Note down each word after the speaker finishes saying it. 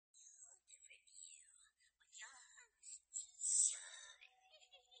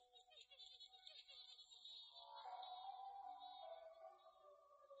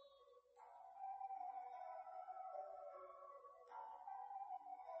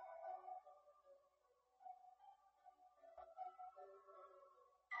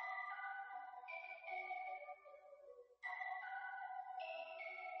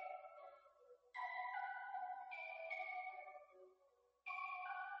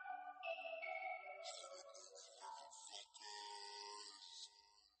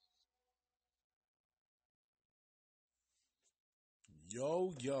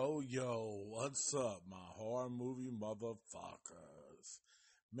Yo, yo, yo, what's up, my horror movie motherfuckers?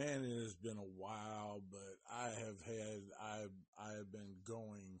 Man, it has been a while, but I have been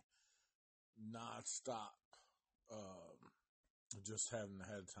going nonstop. Just haven't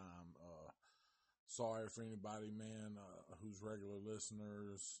had time. Sorry for anybody, man, who's regular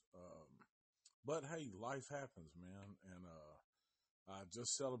listeners. But hey, life happens, man. And I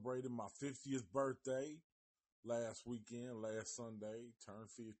just celebrated my 50th birthday last Sunday,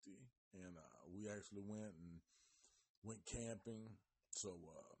 turned 50, and we actually went camping. So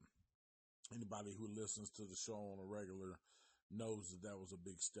anybody who listens to the show on a regular knows that was a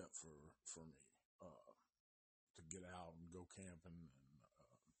big step for me to get out and go camping and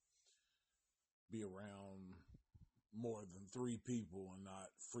be around more than three people and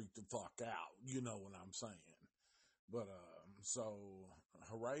not freak the fuck out. You know what I'm saying? But so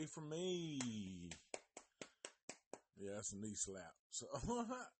hooray for me! Yeah, that's a knee slap. So,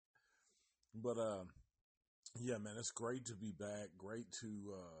 but yeah, man, it's great to be back. Great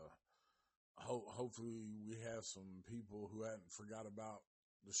to hopefully we have some people who hadn't forgot about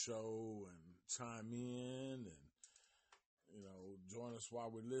the show and chime in and join us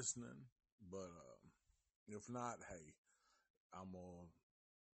while we're listening. But if not, hey, I'm gonna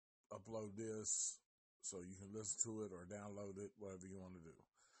upload this so you can listen to it or download it, whatever you want to do.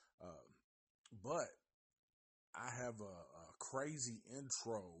 But I have a crazy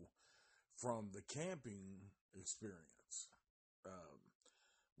intro from the camping experience.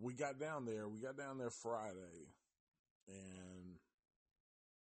 We got down there Friday, and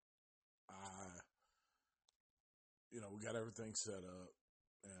we got everything set up,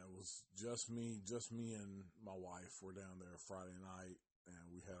 and it was just me and my wife were down there Friday night,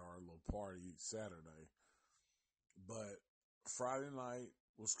 and we had our little party Saturday. But Friday night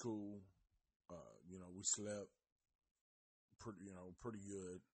was cool. We slept pretty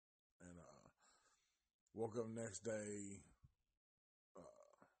good, and woke up the next day.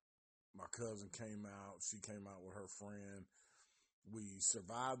 My cousin came out. She came out with her friend. We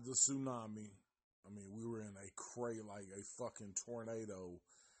survived the tsunami. I mean, we were in like a fucking tornado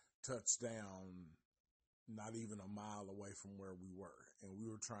touchdown, not even a mile away from where we were. And we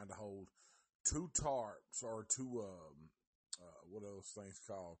were trying to hold two tarps or two, what are those things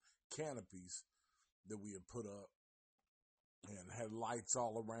called? Canopies that we had put up and had lights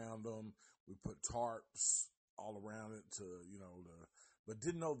all around them. We put tarps all around it but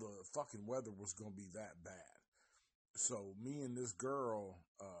didn't know the fucking weather was going to be that bad. So me and this girl,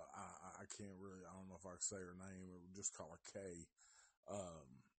 I can't really, I don't know if I can say her name, we'll just call her Kay.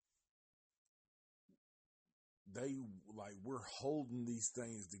 We're holding these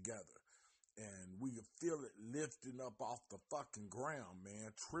things together, and we could feel it lifting up off the fucking ground,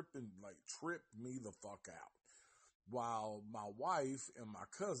 man, tripped me the fuck out. While my wife and my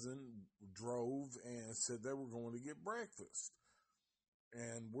cousin drove and said they were going to get breakfast.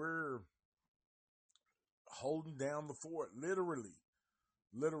 And we're holding down the fort, literally.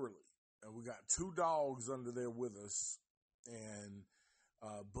 And we got two dogs under there with us. And,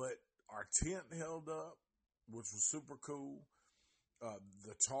 but our tent held up, which was super cool.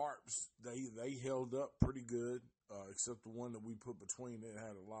 The tarps, they held up pretty good, except the one that we put between it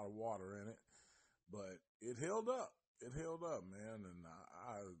had a lot of water in it. But it held up. It held up, man. And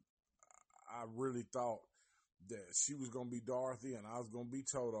I really thought that she was going to be Dorothy and I was going to be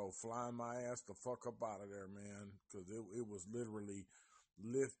Toto, flying my ass the fuck up out of there, man. Because it was literally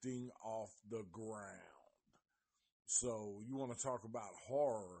lifting off the ground. So you want to talk about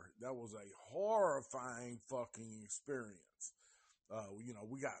horror. That was a horrifying fucking experience.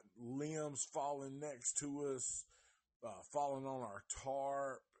 We got limbs falling next to us, falling on our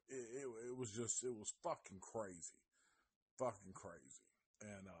tarp. It was fucking crazy. Fucking crazy.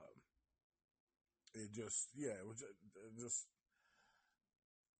 And, it just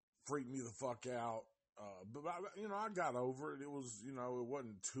freaked me the fuck out. But I got over it. It was, it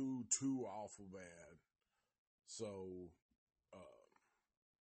wasn't too awful bad. So,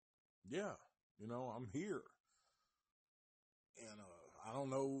 yeah, I'm here. And, I don't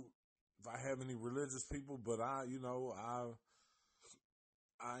know if I have any religious people, but I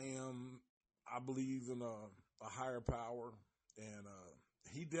believe in a higher power, and,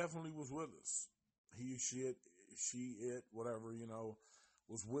 he definitely was with us. He, she, it, whatever,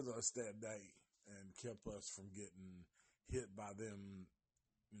 was with us that day and kept us from getting hit by them,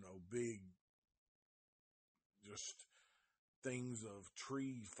 big, just things of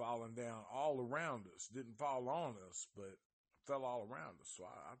trees falling down all around us. Didn't fall on us, but fell all around us. So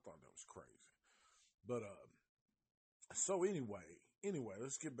I thought that was crazy. But, so anyway,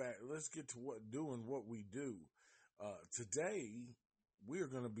 let's get to doing what we do. Today, we are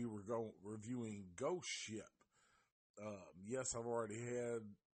going to be reviewing Ghost Ship. Yes, I've already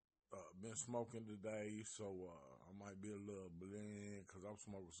been smoking today, so I might be a little bland because I'm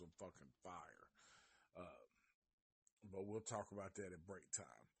smoking some fucking fire. But we'll talk about that at break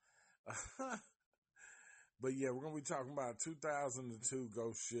time. But yeah, we're going to be talking about 2002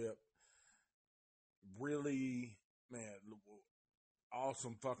 Ghost Ship. Really, man,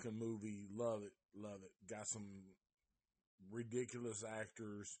 awesome fucking movie. Love it. Love it. Got some ridiculous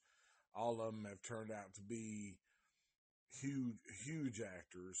actors. All of them have turned out to be huge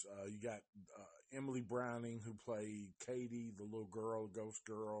actors. You got Emily Browning, who played Katie, the little girl, ghost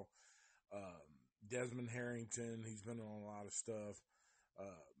girl. Desmond Harrington, he's been on a lot of stuff.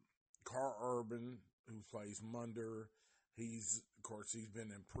 Carl Urban, who plays Munder, he's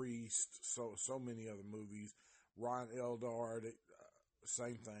been in Priest, so many other movies. Ron Eldard,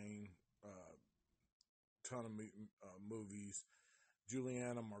 same thing, ton of movies.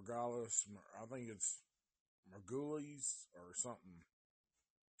 Juliana Margulies, I think it's Margulies or something,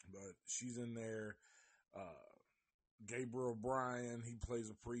 but she's in there. Gabriel Bryan, he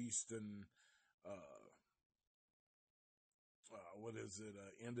plays a priest in what is it?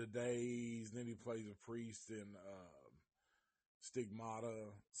 End of Days. Then he plays a priest in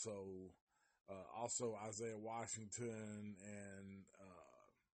Stigmata. So also Isaiah Washington and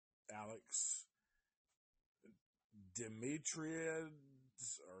Alex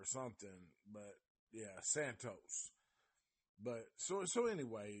Demetriades or something, but yeah, Santos. But so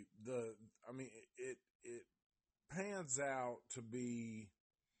anyway, it pans out to be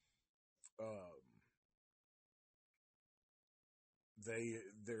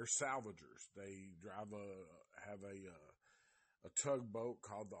they're salvagers. They have a tugboat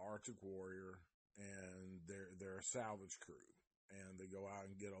called the Arctic Warrior, and they're a salvage crew, and they go out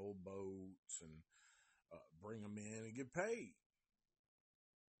and get old boats and bring them in and get paid.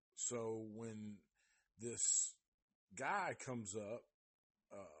 So when this guy comes up,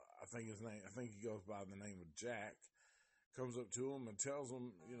 I think he goes by the name of Jack, comes up to him and tells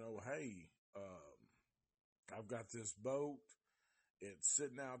him, hey, I've got this boat. It's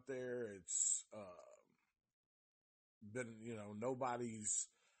sitting out there. It's been, nobody's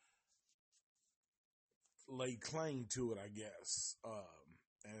laid claim to it, I guess.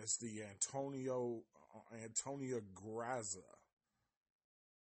 And it's the Antonia Graza.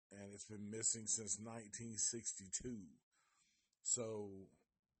 And it's been missing since 1962. So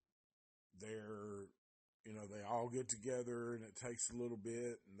they all get together, and it takes a little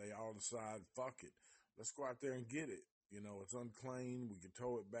bit, and they all decide, fuck it, let's go out there and get it. It's unclaimed. We can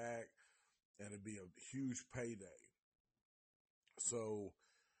tow it back, and it'd be a huge payday. So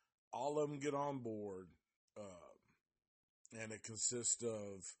all of them get on board, and it consists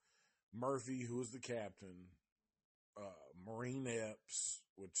of Murphy, who is the captain, Maureen Epps,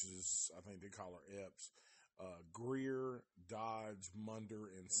 which is, I think they call her Epps, Greer, Dodge, Munder,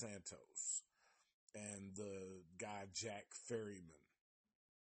 and Santos, and the guy Jack Ferryman.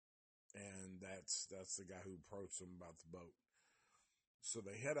 And that's the guy who approached them about the boat. So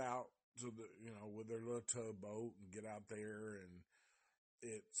they head out to with their little tugboat and get out there, and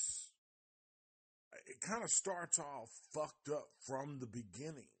it kind of starts off fucked up from the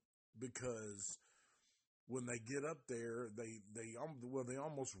beginning, because when they get up there, they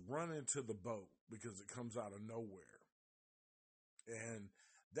almost run into the boat because it comes out of nowhere. And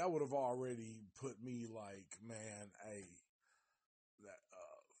that would have already put me like, man, hey,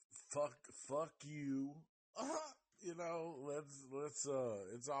 fuck you. Let's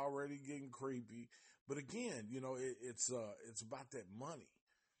it's already getting creepy. But again, it's about that money.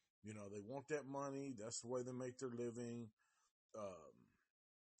 They want that money. That's the way they make their living.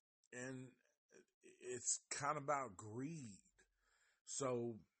 And it's kind of about greed.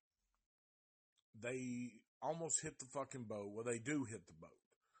 So they almost hit the fucking boat. Well, they do hit the boat.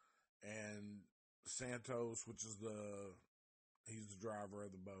 And Santos, he's the driver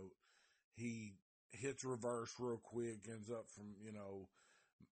of the boat, he hits reverse real quick, ends up from,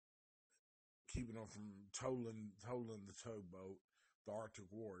 keeping them from towing the towboat, the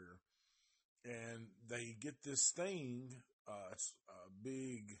Arctic Warrior. And they get this thing, it's a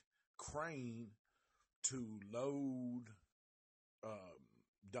big crane to load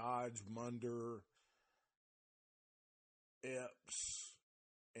Dodge, Munder, Epps,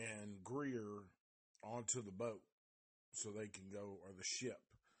 and Greer onto the boat so they can go, or the ship,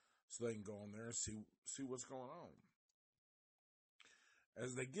 so they can go on there and see what's going on.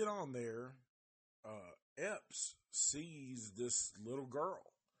 As they get on there, Epps sees this little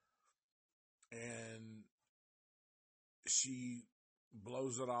girl, and she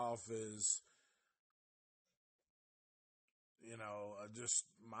blows it off as just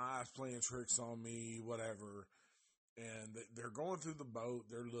my eyes playing tricks on me, whatever. And they're going through the boat.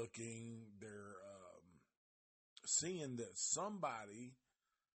 They're looking. They're seeing that somebody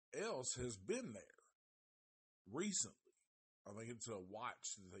else has been there recently. I think it's a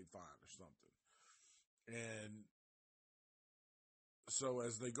watch that they find or something. And so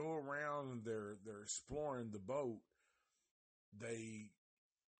as they go around and they're exploring the boat,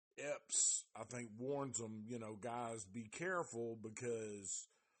 Epps, I think, warns them, guys, be careful because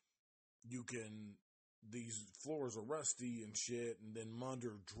these floors are rusty and shit, and then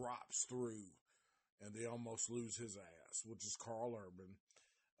Munder drops through and they almost lose his ass, which is Carl Urban.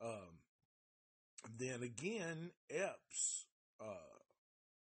 Then again, Epps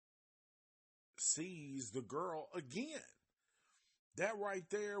sees the girl again. That right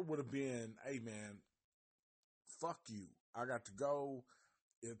there would have been, hey man, fuck you. I got to go.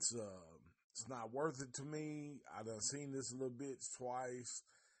 It's not worth it to me. I done seen this a little bit twice,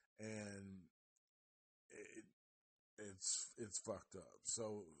 and it's fucked up.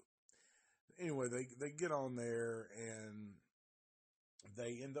 So anyway, they get on there and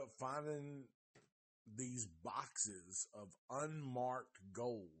they end up finding these boxes of unmarked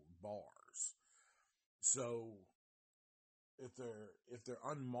gold bars. So if they're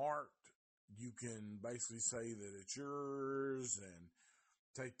unmarked, you can basically say that it's yours and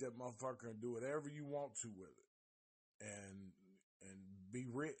take that motherfucker and do whatever you want to with it and be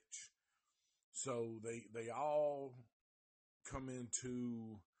rich. So they all come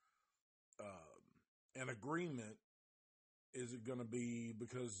into an agreement. Is it going to be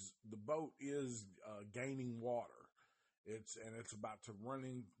because the boat is gaining water? It's about to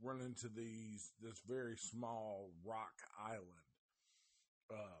run into this very small rock island.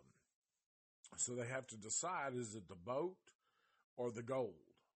 So they have to decide, is it the boat or the gold?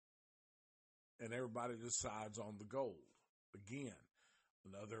 And everybody decides on the gold. Again,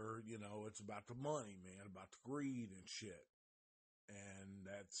 another, it's about the money, man, about the greed and shit. And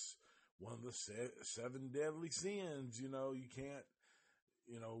that's one of the seven deadly sins. You can't,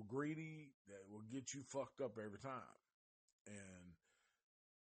 greedy, that will get you fucked up every time. And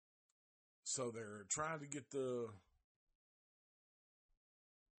so they're trying to get the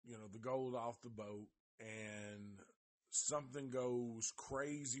gold off the boat, and something goes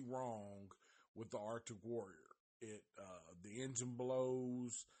crazy wrong with the Arctic Warrior. The engine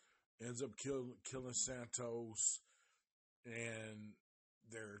blows, ends up killing Santos, and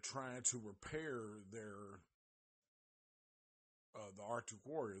they're trying to repair the Arctic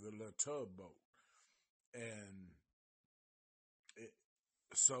Warrior, the little tugboat. And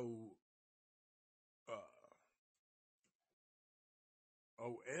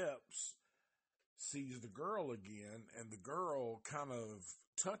Epps sees the girl again, and the girl kind of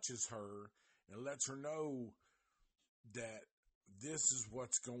touches her and lets her know that this is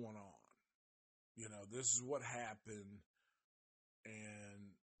what's going on. This is what happened.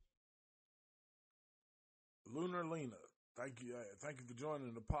 And Lunar Lena, thank you for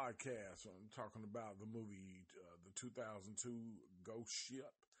joining the podcast. I'm talking about the movie, the 2002 Ghost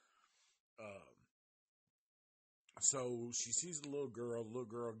Ship. So she sees the little girl. The little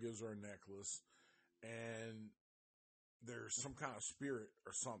girl gives her a necklace, and there's some kind of spirit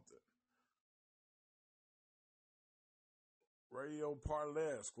or something. Radio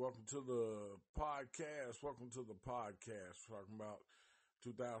Parlesque, welcome to the podcast. Welcome to the podcast. We're talking about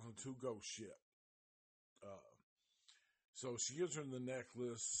 2002 Ghost Ship. So she gives her the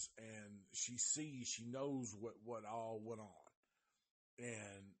necklace, and she knows what all went on,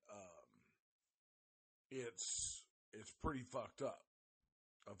 and it's pretty fucked up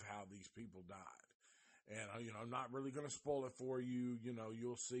of how these people died. And I'm not really going to spoil it for you.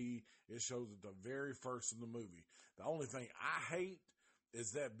 You'll see it shows at the very first of the movie. The only thing I hate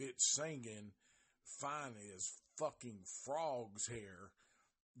is that bitch singing "Fine as fucking frog's hair"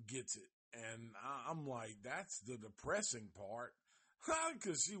 gets it. And I'm like, that's the depressing part.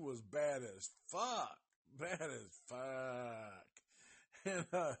 Because she was bad as fuck. Bad as fuck. And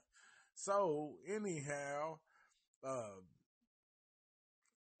so, anyhow,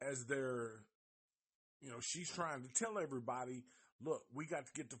 as they're, she's trying to tell everybody, look, we got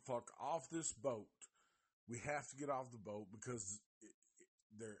to get the fuck off this boat. We have to get off the boat because,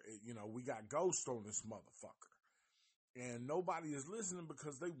 we got ghosts on this motherfucker. And nobody is listening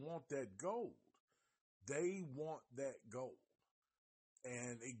because they want that gold. They want that gold.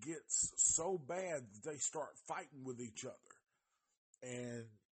 And it gets so bad that they start fighting with each other. And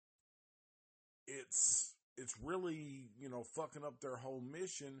it's really, fucking up their whole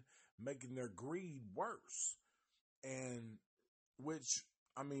mission, making their greed worse. And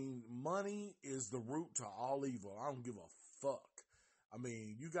money is the root to all evil. I don't give a fuck. I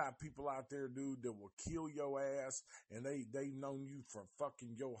mean, you got people out there, dude, that will kill your ass, and they known you for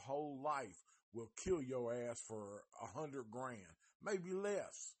fucking your whole life, will kill your ass for $100 grand, maybe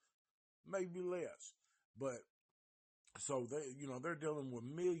less. But so they're dealing with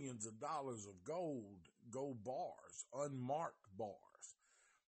millions of dollars of gold bars, unmarked bars.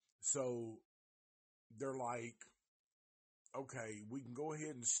 So they're like, okay, we can go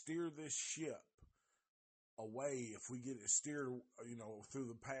ahead and steer this ship away if we get it steered, through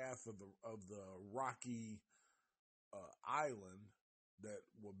the path of the rocky island that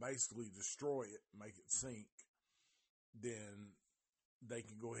will basically destroy it, make it sink. Then they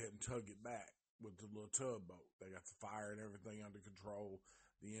can go ahead and tug it back with the little tugboat. They got the fire and everything under control.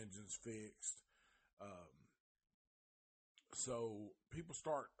 The engine's fixed. So people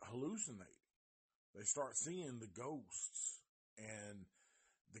start hallucinating. They start seeing the ghosts, and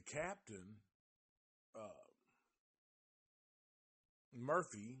the captain,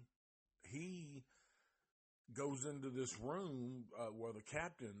 Murphy, he goes into this room where the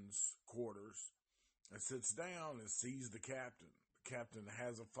captain's quarters and sits down and sees the captain. The captain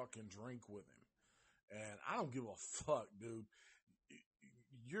has a fucking drink with him. And I don't give a fuck, dude.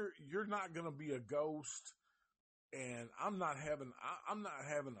 You're not gonna be a ghost, and I'm not having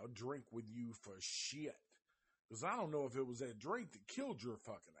a drink with you for shit. Because I don't know if it was that drink that killed your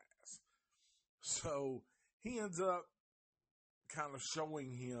fucking ass. So he ends up kind of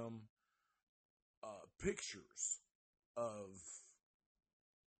showing him pictures of,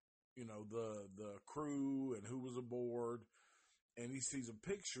 the crew and who was aboard. And he sees a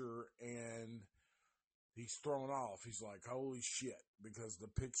picture and he's thrown off. He's like, holy shit, because the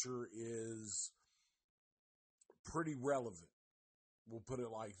picture is pretty relevant. We'll put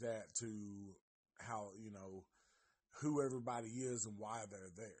it like that, to how, who everybody is and why they're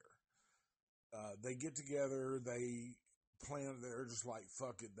there. They get together, they plan, they're just like,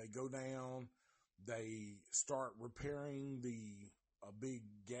 fuck it. They go down, they start repairing a big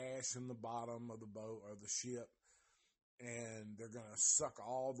gash in the bottom of the boat or the ship, and they're going to suck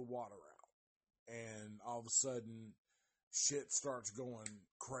all the water out. And all of a sudden, shit starts going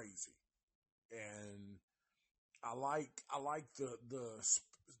crazy. And I like the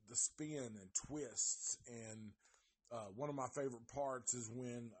spin and twists. And one of my favorite parts is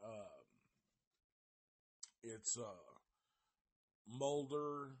when it's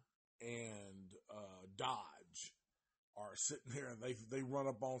Mulder and Dodge are sitting there, and they run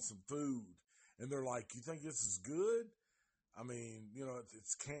up on some food, and they're like, "You think this is good?" I mean,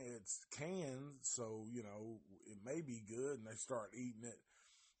 it's canned, so it may be good. And they start eating it,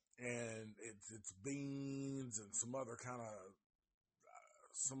 and it's beans and some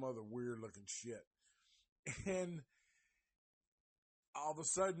other weird looking shit. And all of a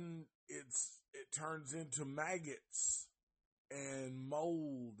sudden, it turns into maggots and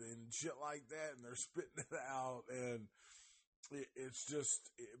mold and shit like that, and they're spitting it out, and it's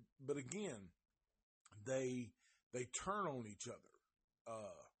just. But again, they turn on each other.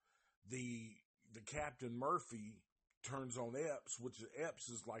 The Captain Murphy turns on Epps, which Epps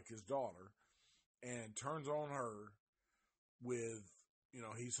is like his daughter, and turns on her with,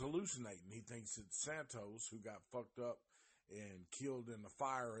 he's hallucinating. He thinks it's Santos who got fucked up and killed in the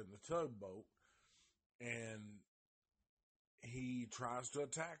fire in the tugboat, and he tries to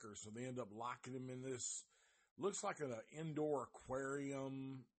attack her. So they end up locking him in this, looks like an indoor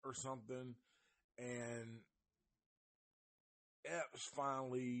aquarium or something, and Epps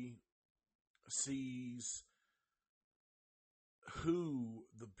finally sees who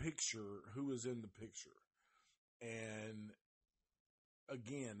is in the picture. And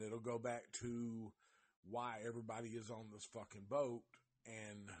again, it'll go back to why everybody is on this fucking boat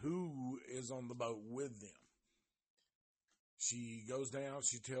and who is on the boat with them. She goes down,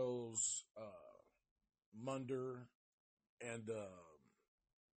 she tells Munder and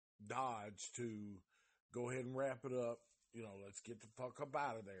Dodge to go ahead and wrap it up. Let's get the fuck up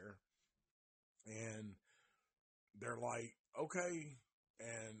out of there. And they're like, okay.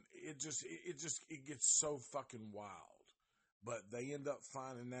 And it gets so fucking wild. But they end up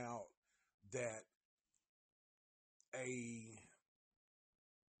finding out that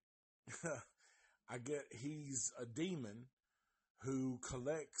he's a demon who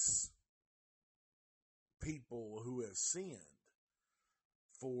collects people who have sinned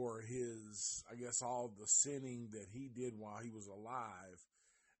for his, I guess, all the sinning that he did while he was alive,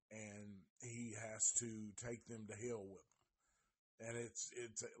 and he has to take them to hell with him. And it's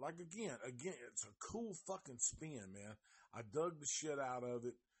like, again, it's a cool fucking spin, man. I dug the shit out of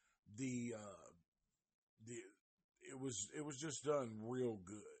it. It was just done real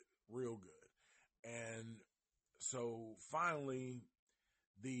good. And So finally,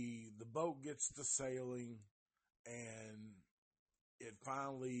 the boat gets to sailing, and it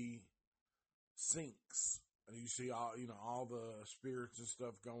finally sinks. And you see all the spirits and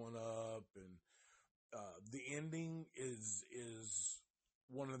stuff going up, and the ending is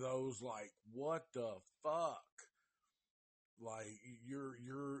one of those like, what the fuck? Like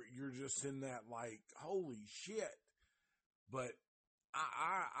you're just in that like, holy shit. But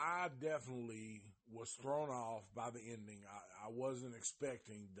I definitely was thrown off by the ending. I wasn't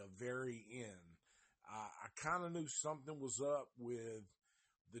expecting the very end. I kind of knew something was up with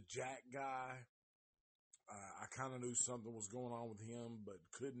the Jack guy. I kind of knew something was going on with him, but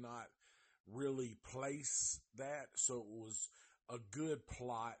could not really place that. So it was a good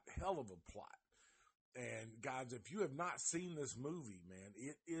plot, hell of a plot. And guys, if you have not seen this movie, man,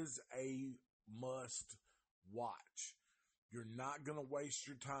 it is a must watch. You're not going to waste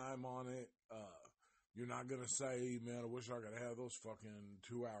your time on it. You're not going to say, man, I wish I could have those fucking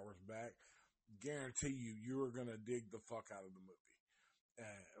 2 hours back. Guarantee you are going to dig the fuck out of the movie.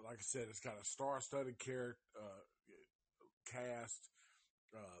 And like I said, it's got a star-studded cast.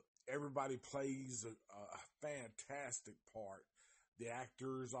 Everybody plays a fantastic part. The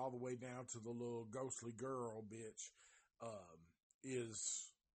actors, all the way down to the little ghostly girl, bitch,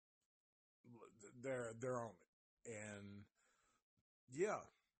 is they're on it. And yeah,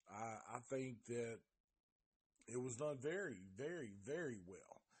 I think that it was done very, very, very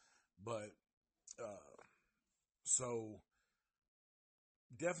well. But so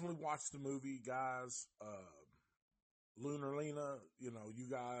definitely watch the movie, guys. Lunar Lena, you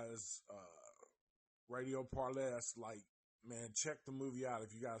guys, Radio Parlez, like, man, check the movie out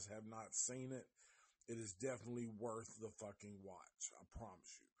if you guys have not seen it. It is definitely worth the fucking watch. I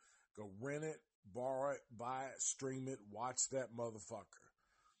promise you. Go rent it, borrow it, buy it, stream it, watch that motherfucker.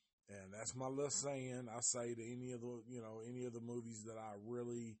 And that's my little saying I say to any of the movies that I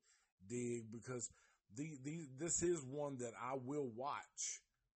really dig, because this is one that I will watch.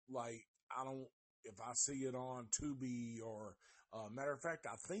 Like, if I see it on Tubi or, matter of fact,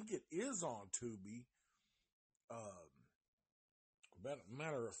 I think it is on Tubi.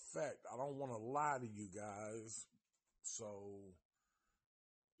 Matter of fact, I don't want to lie to you guys. So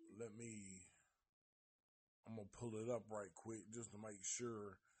I'm going to pull it up right quick just to make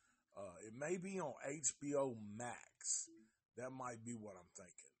sure. It may be on HBO Max. That might be what I'm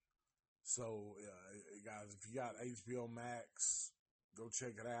thinking. So, guys, if you got HBO Max, go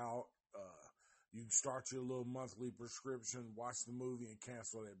check it out. You can start your little monthly prescription, watch the movie, and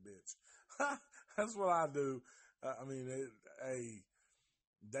cancel that bitch. That's what I do. I mean, hey,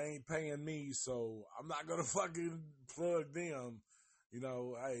 they ain't paying me, so I'm not going to fucking plug them.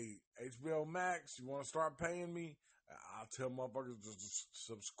 Hey, HBO Max, you want to start paying me? I'll tell motherfuckers to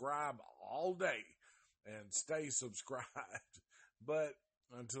subscribe all day and stay subscribed. But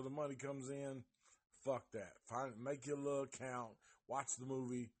until the money comes in, fuck that. Make your little account, watch the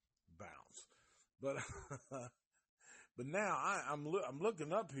movie, bounce. But but now I'm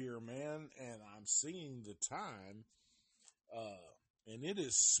looking up here, man, and I'm seeing the time, and it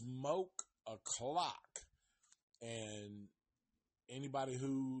is smoke o'clock. And anybody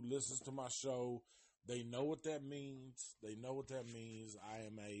who listens to my show, they know what that means. They know what that means. I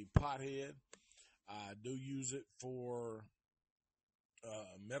am a pothead. I do use it for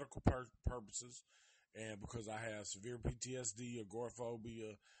medical purposes, and because I have severe PTSD,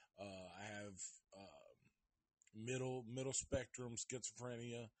 agoraphobia, I have middle spectrum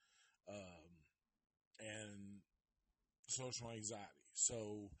schizophrenia, and social anxiety.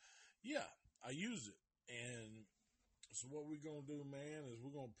 So, yeah, I use it. And so what we're going to do, man, is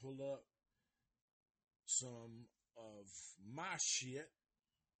we're going to pull up some of my shit,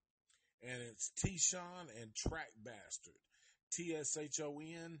 and it's T-Shon and Track Bastard.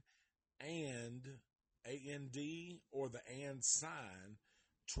 TSHON and AND, or the and sign,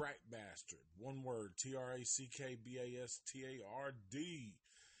 Track Bastard. One word, TRACKBASTARD.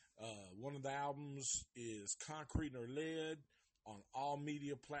 One of the albums is Concrete or Lead on all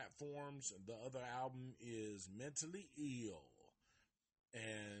media platforms, and the other album is Mentally Ill.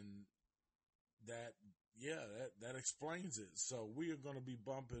 And that explains it. So we are going to be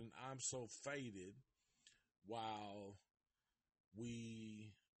bumping I'm So Faded while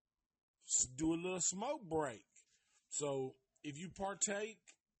we do a little smoke break. So if you partake,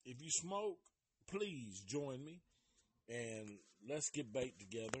 if you smoke, please join me and let's get baked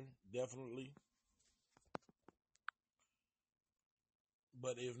together. Definitely.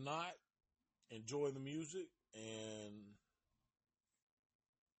 But if not, enjoy the music and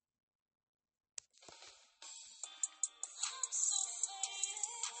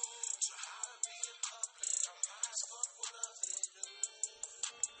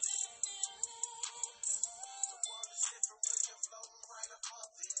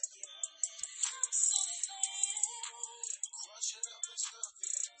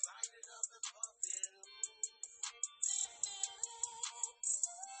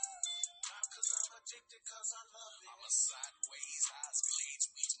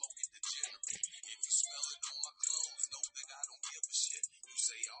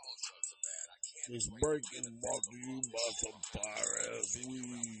It's breaking brought to you by some fire ass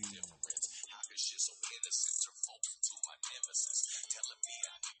weed.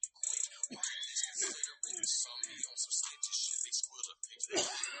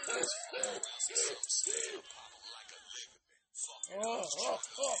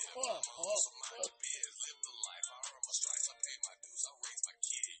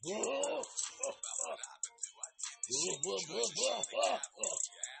 Damn.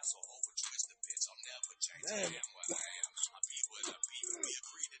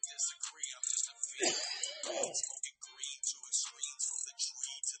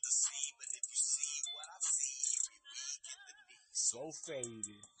 So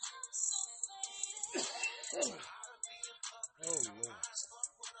faded. Oh Lord.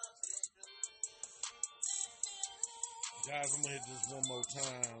 Guys, I'm gonna hit this one more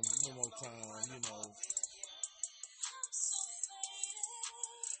time, you know.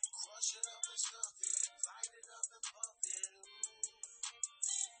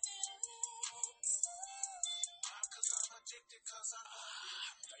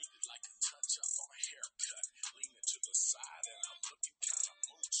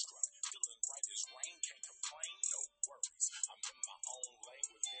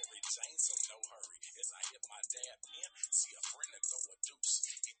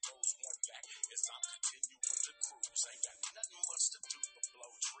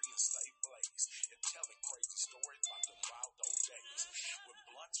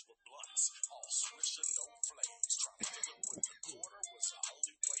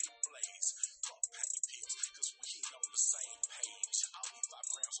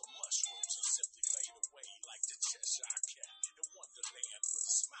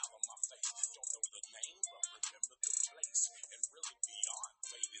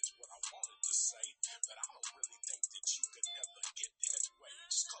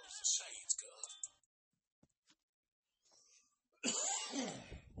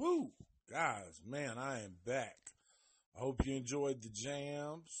 Woo! Guys, man, I am back. I hope you enjoyed the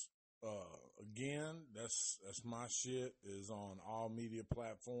jams. Again, that's my shit. Is on all media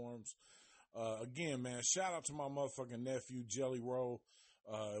platforms. Again, man, shout out to my motherfucking nephew, Jelly Roll.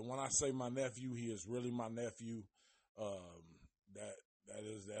 And when I say my nephew, he is really my nephew.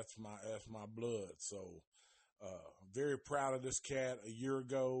 That's my blood. So, very proud of this cat. A year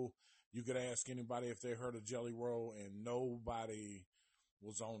ago, you could ask anybody if they heard of Jelly Roll, and nobody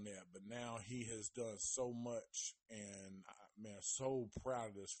was on that. But now he has done so much, and man, so proud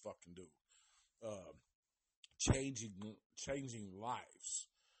of this fucking dude. Changing lives.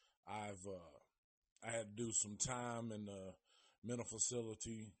 I had to do some time in the mental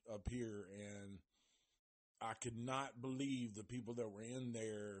facility up here, and I could not believe the people that were in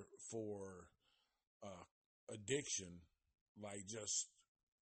there for addiction. Like, just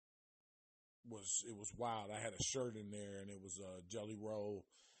it was wild. I had a shirt in there, and it was Jelly Roll,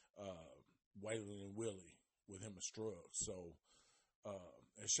 Waylon and Willie with him and Strug. So,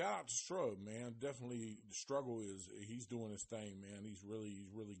 and shout out to Strug, man. Definitely, the struggle he's doing his thing, man. He's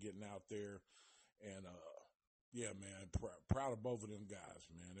really getting out there, and yeah, man. Proud of both of them guys,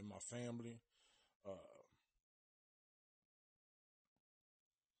 man. And my family.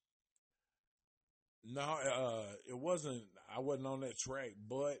 No, it wasn't. I wasn't on that track,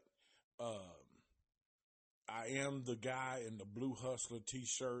 but I am the guy in the Blue Hustler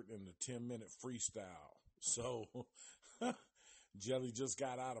T-shirt and the 10-minute freestyle. So Jelly just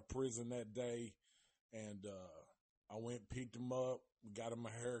got out of prison that day, and I went picked him up, got him a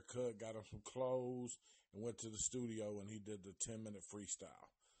haircut, got him some clothes, and went to the studio, and he did the 10-minute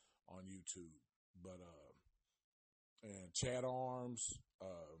freestyle on YouTube. But and Chad Arms,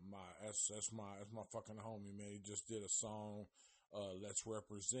 that's my fucking homie, man. He just did a song, Let's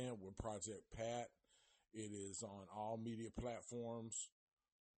Represent with Project Pat. It is on all media platforms.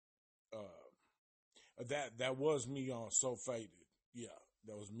 That was me on So Faded. Yeah,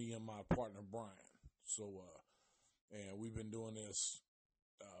 that was me and my partner Brian. So and we've been doing this.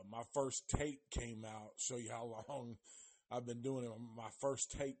 My first tape came out. Show you how long I've been doing it. My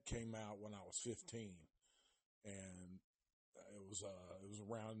first tape came out when I was 15, and it was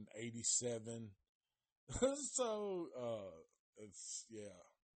around 87. So it's yeah.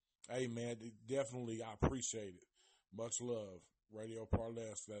 Hey man, definitely I appreciate it. Much love, Radio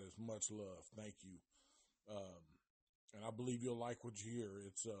Parlez. That is much love. Thank you. And I believe you'll like what you hear.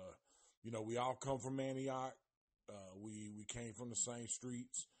 It's we all come from Antioch. We came from the same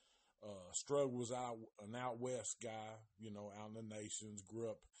streets. Strug was an out west guy, out in the nations, grew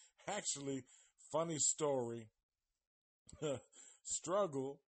up. Actually, funny story.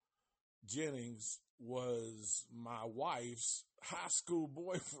 Struggle Jennings was my wife's high school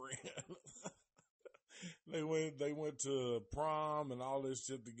boyfriend. They went to prom and all this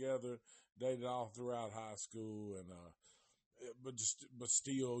shit together, dated all throughout high school, and but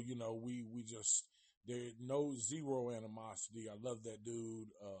still, we just there no zero animosity. I love that dude,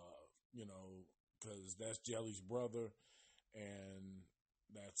 because that's Jelly's brother, and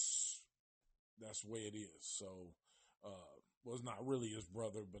that's that's the way it is. So, well, it's not really his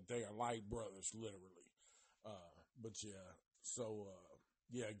brother, but they are like brothers, literally. But yeah, so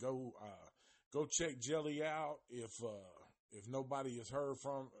yeah, go check Jelly out if nobody has heard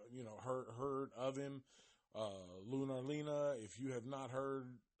from heard of him. Lunar Lena, if you have not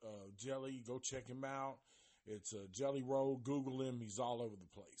heard Jelly, go check him out. It's Jelly Roll. Google him. He's all over the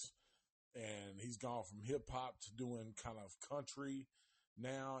place, and he's gone from hip hop to doing kind of country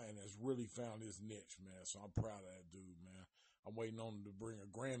now, and has really found his niche, man. So I'm proud of that dude, man. I'm waiting on him to bring a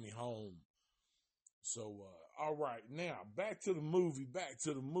Grammy home. So, all right, now back to the movie.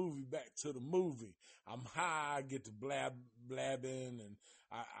 I'm high, I get to blabbing, and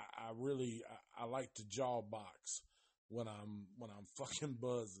I really I like to jaw box when I'm fucking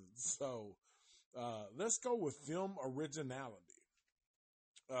buzzing. So, let's go with film originality.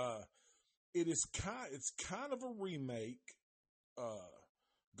 It's kind of a remake.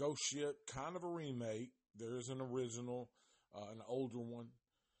 Ghost Ship, kind of a remake. There is an original, an older one,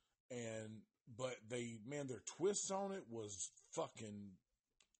 but their twist on it was fucking.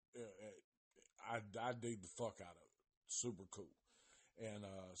 I dig the fuck out of it. Super cool. And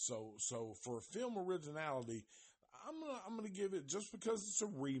so for film originality, I'm gonna give it, just because it's a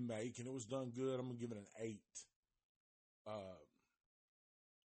remake and it was done good, I'm gonna give it an 8.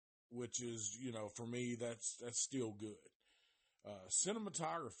 Which is, for me, that's still good.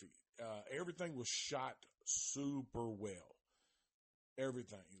 Cinematography, everything was shot super well.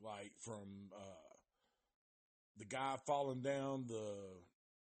 Everything, like from the guy falling down the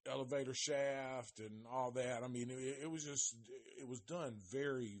elevator shaft and all that. I mean, it was done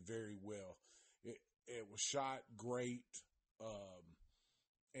very, very well. It was shot great.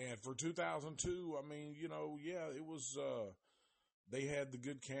 And for 2002, I mean, yeah, it was, they had the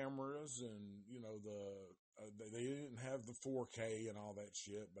good cameras, and, they didn't have the 4K and all that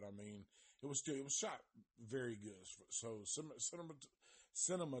shit, but I mean, it was shot very good. So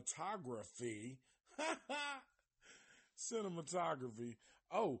cinematography, cinematography.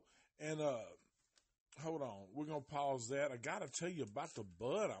 Oh, and hold on, we're gonna pause that. I gotta tell you about the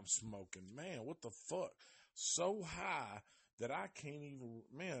bud I'm smoking. Man, what the fuck? So high that I can't even.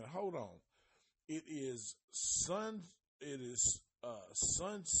 Man, hold on. It is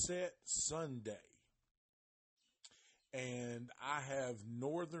Sunset Sunday, and I have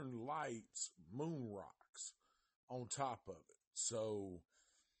Northern Lights moon rocks on top of it. So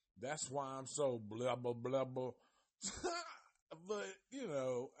that's why I'm so blubber blubber. But,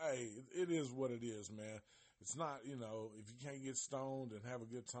 hey, it is what it is, man. It's not, if you can't get stoned and have a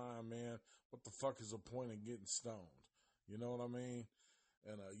good time, man, what the fuck is the point in getting stoned? You know what I mean?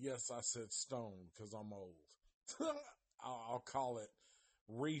 And yes, I said stoned because I'm old. I'll call it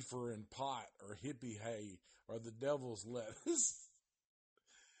reefer and pot, or hippie hay, or the devil's lettuce.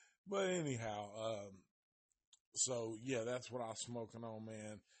 But anyhow, so yeah, that's what I'm smoking on,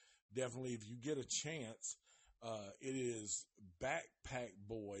 man. Definitely, if you get a chance, it is Backpack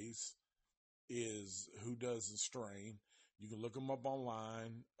Boys is who does the strain. You can look them up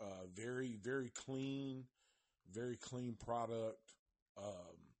online. Very, very clean product.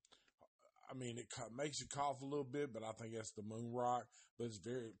 I mean, it makes you cough a little bit, but I think that's the moon rock. But it's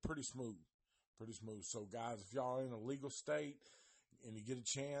pretty smooth. So, guys, if y'all are in a legal state and you get a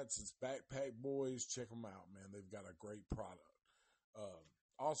chance, it's Backpack Boys. Check them out, man. They've got a great product.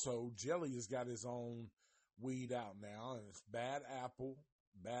 Also, Jelly has got his own weed out now, and it's Bad Apple.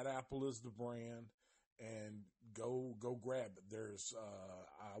 Bad Apple is the brand, and go grab it. There's,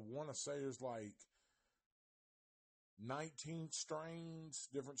 I want to say there's like 19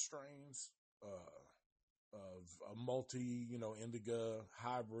 different strains, of a multi, indica,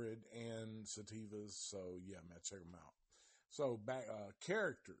 hybrid, and sativas. So yeah, man, check them out. So back,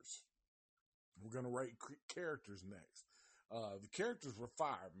 characters. We're going to rate characters next. The characters were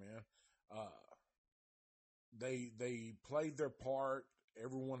fired, man. They played their part.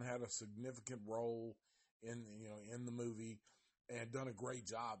 Everyone had a significant role in the movie, and done a great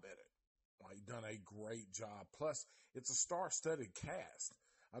job at it. Like, done a great job. Plus, it's a star-studded cast.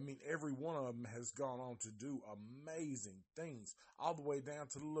 I mean, every one of them has gone on to do amazing things, all the way down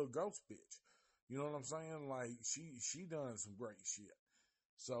to the little ghost bitch. You know what I'm saying? Like, she done some great shit.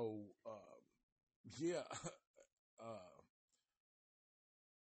 So, yeah.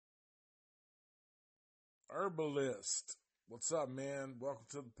 Herbalist. What's up, man? Welcome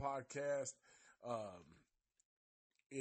to the podcast. Um,